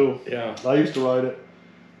school too. Yeah. I used to ride it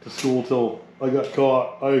to school till I got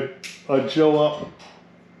caught. I'd show up.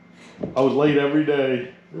 I was late every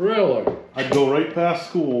day. Really? I'd go right past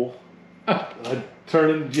school. I'd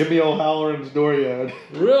turn in Jimmy O'Halloran's dooryard.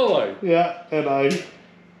 Really? Yeah,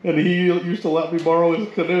 and he used to let me borrow his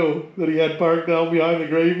canoe that he had parked down behind the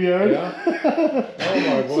graveyard. Yeah. Oh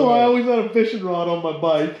my So I God. always had a fishing rod on my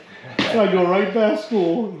bike. I'd go right past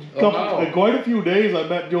school. wow. Quite a few days I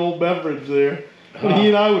met Joel Beveridge there. And he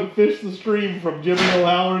and I would fish the stream from Jimmy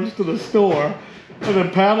O'Halloran's to the store and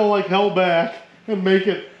then paddle like hell back and make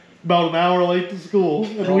it about an hour late to school.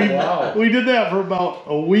 And wow. we did that for about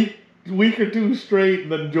a week or two straight,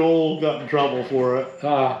 and then Joel got in trouble for it.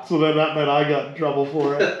 So then that meant I got in trouble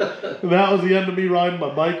for it. And that was the end of me riding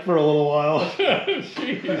my bike for a little while.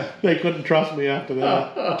 Jeez. They couldn't trust me after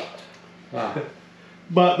that.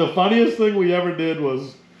 But the funniest thing we ever did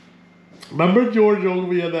was, remember George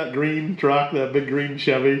Ogilvy had that green truck, that big green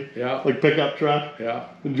Chevy? Yeah. Like pickup truck? Yeah.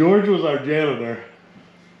 And George was our janitor.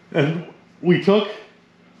 And we took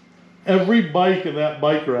every bike in that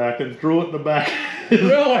bike rack and threw it in the back.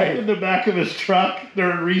 Really? In the back of his truck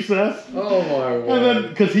during recess. Oh my word. And then,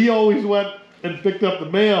 because he always went and picked up the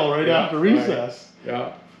mail right after recess. Right.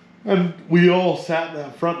 Yeah. And we all sat in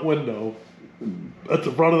that front window at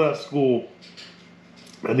the front of that school.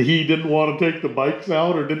 And he didn't want to take the bikes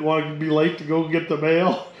out or didn't want to be late to go get the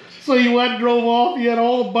mail. So he went and drove off. He had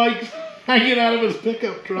all the bikes hanging out of his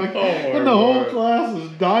pickup truck. And the whole class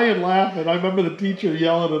was dying laughing. I remember the teacher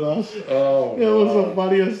yelling at us. Oh. It was the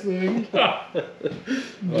funniest thing.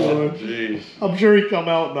 Oh, jeez. I'm sure he come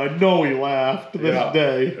out and I know he laughed to this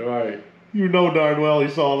day. Right. You know darn well he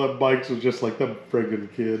saw them bikes was just like them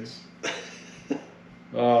friggin' kids.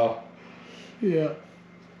 Yeah.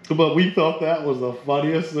 But we thought that was the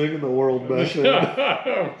funniest thing in the world back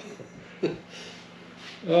then.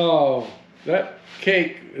 Oh, that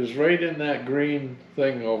cake is right in that green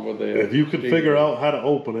thing over there. If you could figure out how to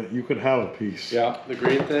open it, you could have a piece. Yeah. The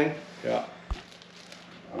green thing? Yeah.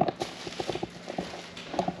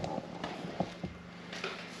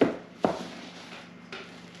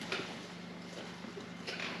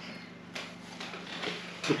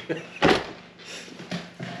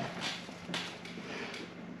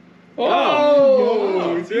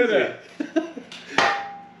 Oh, we did it.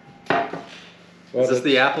 Is this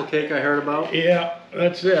the apple cake I heard about? Yeah,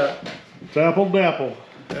 that's it. It's apple dapple.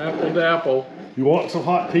 Apple dapple. You want some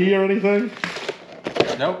hot tea or anything?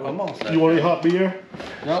 Nope, I'm all set. You want any hot beer?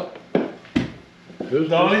 Nope. Here's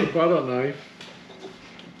Donnie? the butter knife.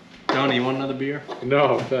 Donnie, you want another beer?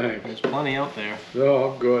 No, thanks. There's plenty out there.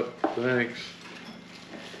 No, I'm good. Thanks.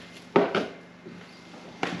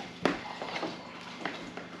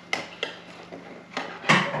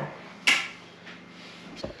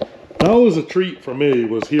 That was a treat for me,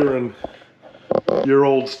 was hearing your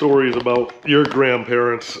old stories about your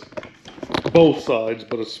grandparents, both sides,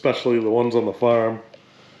 but especially the ones on the farm.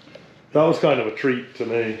 that was kind of a treat to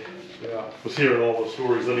me. Yeah. Was hearing all those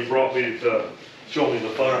stories. Then he brought me to show me the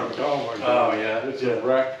farm. Oh my God. Oh, yeah. It's a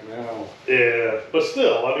wreck now. Yeah, but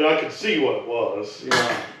still, I mean, I could see what it was.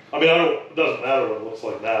 Yeah. I mean, it doesn't matter what it looks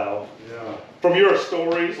like now. Yeah. From your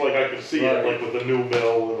stories, like I could see Right. it, like with the new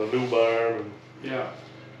mill and the new barn. And Yeah.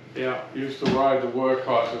 Yeah. Used to ride the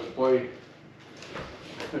workhorses, play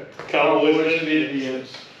Cowboys and and Indians.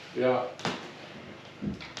 Indians. Yeah.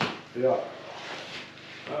 Yeah.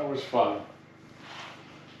 That was fun.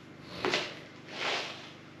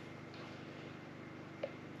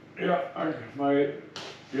 Yeah,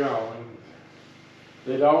 and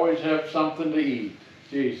they'd always have something to eat.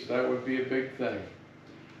 Geez, that would be a big thing.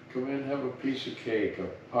 Come in, have a piece of cake,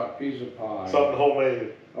 a piece of pie. Something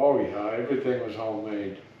homemade. Oh yeah, everything was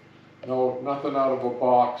homemade. No, nothing out of a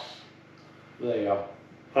box there.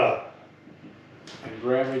 Huh. And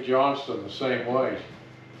Grammy Johnston the same way.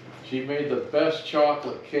 She made the best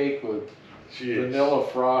chocolate cake with Jeez. vanilla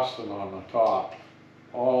frosting on the top.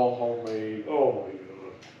 All homemade. Oh my God.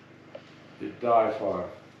 You'd die for it.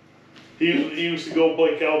 He used to go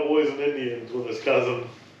play Cowboys and Indians with his cousin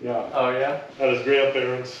Yeah. Oh, yeah? and his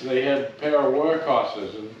grandparents. They had a pair of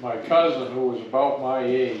workhorses, and my cousin, who was about my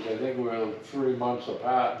age, I think we were 3 months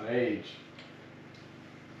apart in age,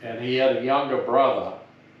 and he had a younger brother,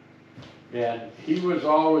 and he was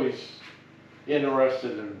always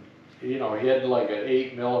interested in, he had like an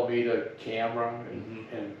 8mm camera,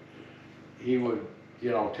 and he would,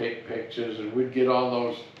 take pictures, and we'd get on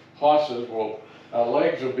those horses. Well, our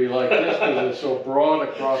legs would be like this because they're so broad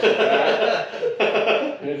across the back.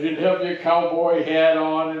 And you'd have your cowboy hat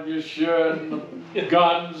on and your shirt and the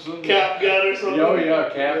guns. And Cap gun or something? Oh yeah,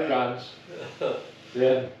 cap guns.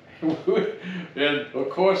 And of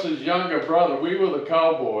course his younger brother, we were the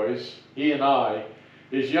cowboys, he and I.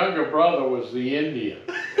 His younger brother was the Indian.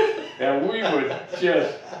 And we would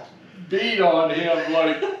just beat on him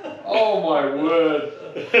like, oh my word.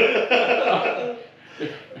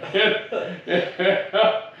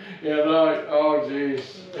 And oh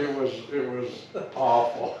geez, it was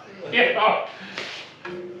awful.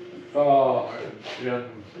 Oh, and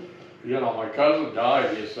my cousin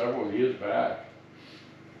died here several years back,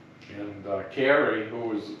 and Carrie, who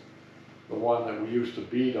was the one that we used to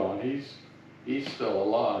beat on, he's still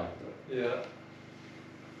alive. Yeah.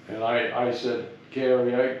 And I said,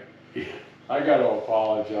 Carrie, I got to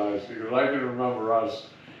apologize because I can remember us.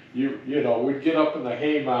 We'd get up in the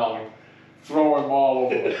hay mound, throw him all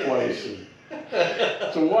over the place. And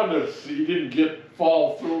it's a wonder he didn't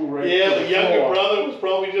fall through right. Yeah, to the younger floor. brother was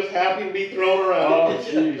probably just happy to be thrown around. Oh,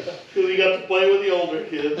 jeez. Because he got to play with the older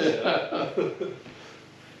kids.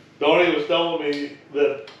 Donnie was telling me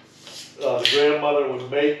that the grandmother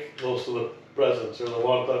would make most of the presents, or a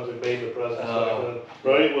lot of times they made the presents back then.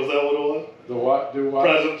 Right? Was that what it was? The what? Do what?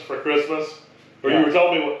 Presents for Christmas? Or you were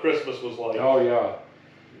telling me what Christmas was like. Oh, yeah.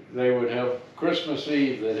 They would have Christmas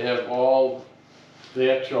Eve, they'd have all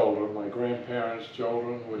their children, my grandparents'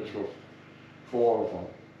 children, which were 4 of them,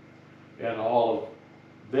 and all of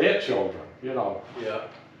their children, Yeah.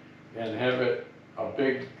 and have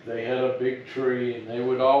they had a big tree, and they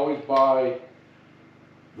would always buy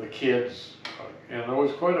the kids, and there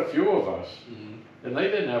was quite a few of us, and they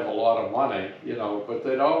didn't have a lot of money, but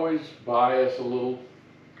they'd always buy us a little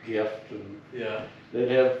gift, and Yeah.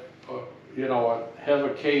 they'd have, have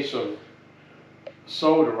a case of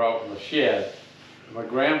soda out in the shed. My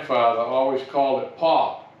grandfather always called it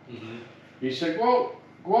pop. He said, well,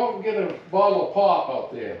 go out and get a bottle of pop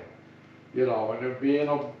out there. And it'd be in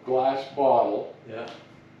a glass bottle. Yeah.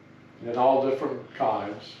 In all different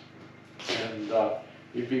kinds. And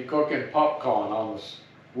he'd be cooking popcorn on the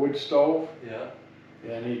wood stove. Yeah.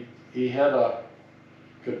 And he had a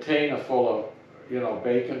container full of,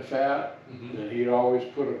 bacon fat. And he'd always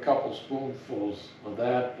put a couple spoonfuls of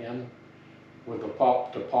that in with to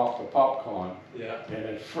pop the popcorn. Yeah. And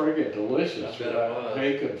it's friggin' delicious with that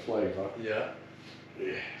bacon flavor. Yeah.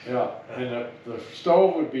 Yeah, and the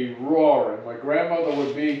stove would be roaring. My grandmother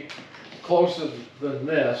would be closer than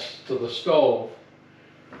this to the stove.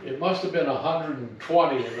 It must have been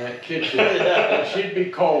 120 in that kitchen. And she'd be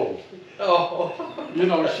cold. Oh.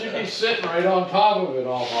 She'd be sitting right on top of it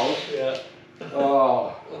almost. Yeah.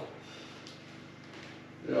 Oh.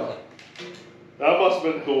 Yeah. That must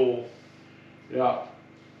have been cool. Yeah.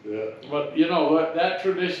 Yeah. But that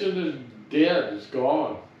tradition is dead. It's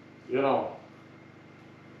gone.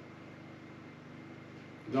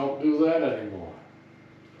 Don't do that anymore.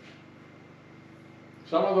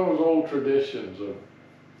 Some of those old traditions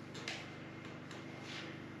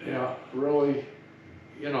are, really,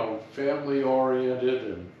 family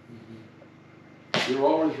oriented, and you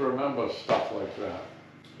always remember stuff like that.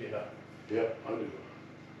 Yeah. Yeah, I do.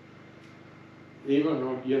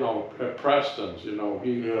 Even, you know, at Preston's, you know,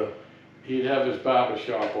 Yeah. he'd have his barber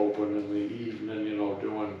shop open in the evening, you know,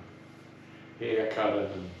 doing hair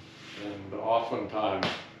cutting, and oftentimes,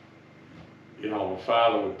 you know, my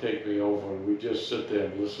father would take me over and we'd just sit there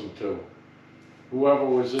and listen to whoever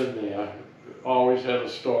was in there. Always had a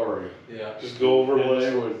story. Yeah. Just go over And what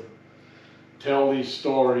they would tell these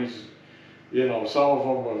stories, you know, some of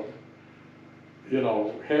them were, you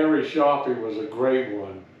know, Harry Shoppy was a great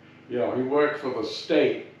one. You know, he worked for the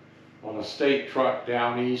state on a state truck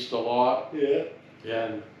down east a lot. Yeah.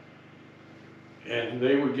 And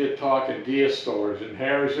they would get talking deer stories, and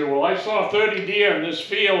Harry said, well, I saw 30 deer in this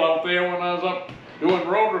field out there when I was up doing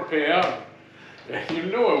road repair. And you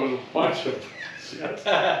knew it was a bunch of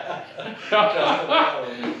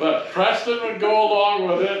but Preston would go along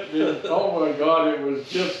with it, and oh my God, it was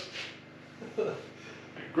just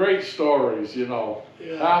great stories, you know.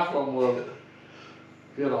 Yeah. Half of them were,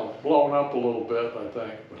 you know, blown up a little bit, I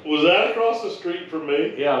think. But Was that across the street from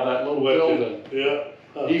me? yeah, that little building. Yeah.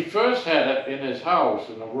 Huh. He first had it in his house,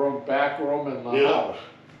 in the room, back room in the Yeah. house,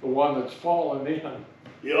 the one that's fallen in.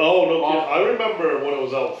 Yeah, oh, no kidding. I remember when it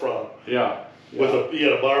was out front. Yeah. With he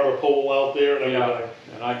had a barber pole out there and everything.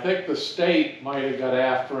 Yeah, and I think the state might have got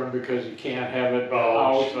after him because you can't have it in the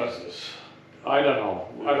Oh, house. Jesus. I don't know.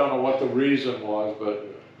 I don't know what the reason was, but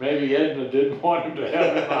maybe Edna didn't want him to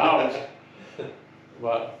have it in the house.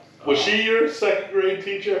 But Was she your second grade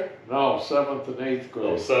teacher? no, 7th and 8th Oh,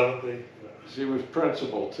 grade. 7th. She was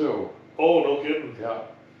principal too. Oh, no kidding. Yeah.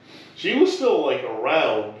 She was still like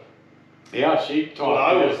around. Yeah, she When taught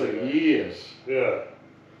I there was for there. years. Yeah.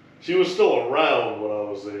 She was still around when I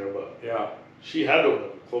was there, but Yeah. she had to have been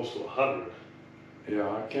close to 100. Yeah,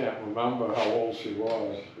 I can't remember how old she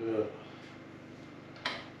was. Yeah.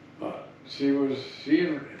 But she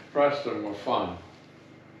and Preston were fun.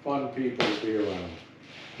 Fun people to be around.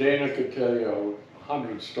 Dana could tell you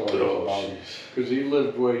 100 stories Oh, about him. jeez. Because he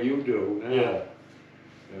lived where you do now. Yeah.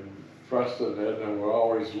 And Preston and Edna would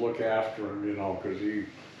always look after him, you know, because he,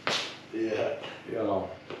 Yeah. you know.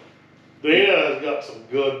 Dana has got some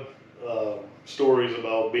good stories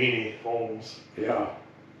about Beanie Holmes. Yeah,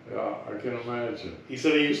 yeah, I can imagine. He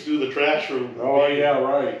said he used to do the trash room. with Oh, Beanie. yeah,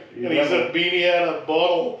 right. And he said Beanie had a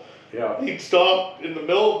bottle. Yeah, He'd stop in the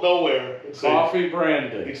middle of nowhere and say, coffee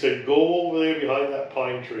brandy. he'd say, go over there behind that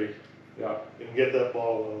pine tree Yeah, and get that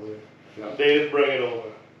bottle out of there. yeah. They'd bring it over.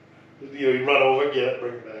 You know, he'd run over, get it,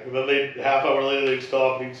 bring it back. And then half hour later, they'd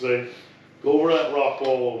stop and he'd say, go over that rock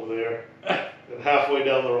wall over there. And halfway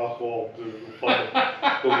down the rock wall, to find it.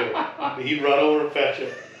 Go get it. And he'd run over and fetch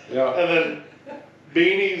it. Yeah. And then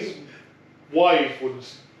Beanie's wife would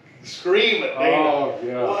scream at Dana. Oh,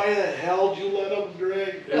 yeah. Why the hell did you let him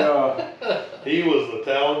drink? Yeah. He was the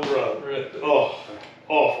town drunk. Oh,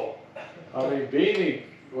 awful. I mean, Beanie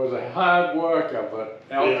was a hard worker, but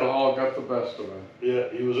alcohol got the best of him. Yeah,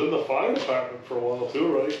 he was in the fire department for a while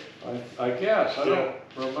too, right? I guess. I don't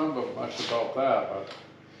remember much about that,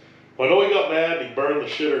 but I know he got mad and he burned the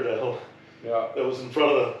shitter down. yeah, That was in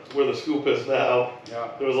front of where the scoop is now. yeah.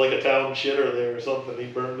 There was like a town shitter there or something. He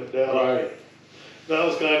burned it down. Right. That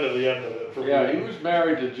was kind of the end of it for Yeah, me. he was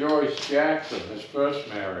married to Joyce Jackson, his first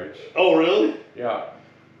marriage. Oh, really? Yeah.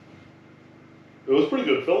 It was a pretty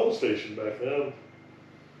good filling station back then.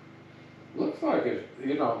 Looks like it,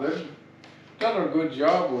 you know, they've done a good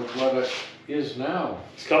job with what it is now.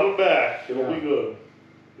 It's coming back. It'll Yeah. be good.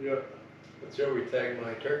 Yeah. That's where we tagged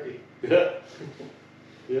my turkey. Yeah.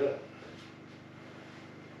 Yeah.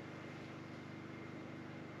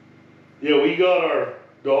 Yeah, we got our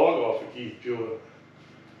dog off of Keith Jewett.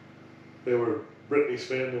 They were Brittany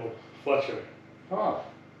Spaniel Fletcher. Huh.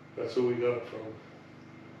 That's who we got it from.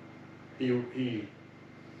 He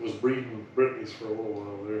was breeding Brittany's for a little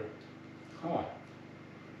while there. Huh.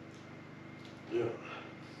 Yeah.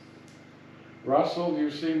 Russell, do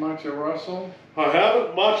you see much of Russell? I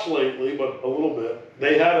haven't much lately, but a little bit.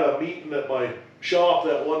 They had a meeting at my shop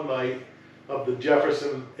that one night of the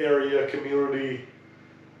Jefferson area community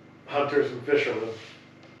hunters and fishermen.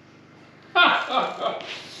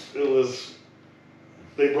 It was,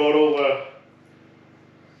 they brought over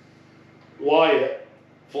Wyatt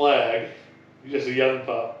Flag, just a young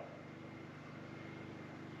pup.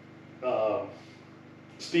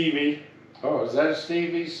 Stevie. Oh, is that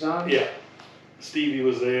Stevie's son? Yeah. Stevie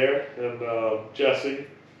was there, and Jesse,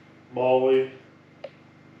 Molly,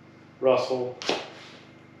 Russell,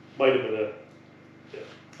 might have been it.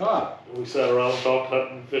 Huh. And we sat around talking,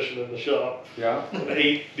 hunting, fishing in the shop, Yeah. and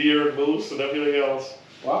ate deer and moose and everything else.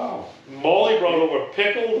 Wow. Molly brought over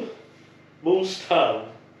pickled moose tongue.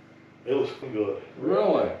 It was good.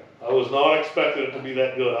 Really? I was not expecting it to be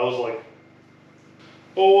that good. I was like,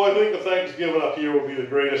 Oh, I think the Thanksgiving up here will be the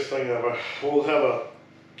greatest thing ever. We'll have a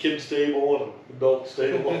kid stable and an adult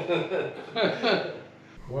stable.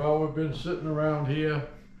 Well, we've been sitting around here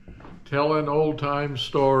telling old time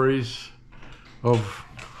stories of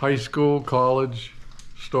high school, college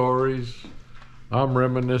stories. I'm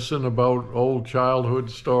reminiscing about old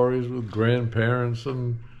childhood stories with grandparents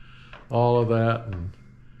and all of that,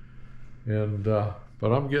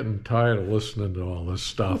 but I'm getting tired of listening to all this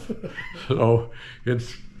stuff. So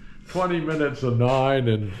it's 20 minutes of 9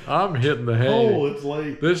 and I'm hitting the hay. Oh, it's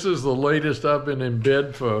late. This is the latest I've been in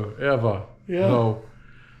bed forever. Yeah. So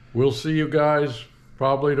we'll see you guys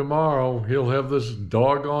probably tomorrow. He'll have this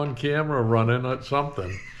doggone camera running at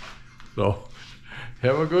something. So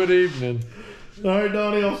have a good evening. All right,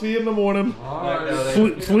 Donnie, I'll see you in the morning. All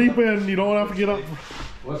right. Sleep in. You don't have to get up.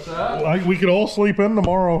 What's that? We could all sleep in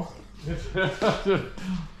tomorrow.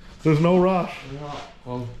 There's no rush. Yeah.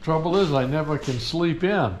 Well, trouble is I never can sleep in.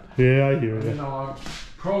 Yeah, I hear You you. know, I'm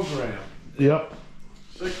programmed. Yep.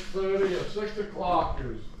 6:30 or 6 o'clock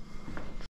is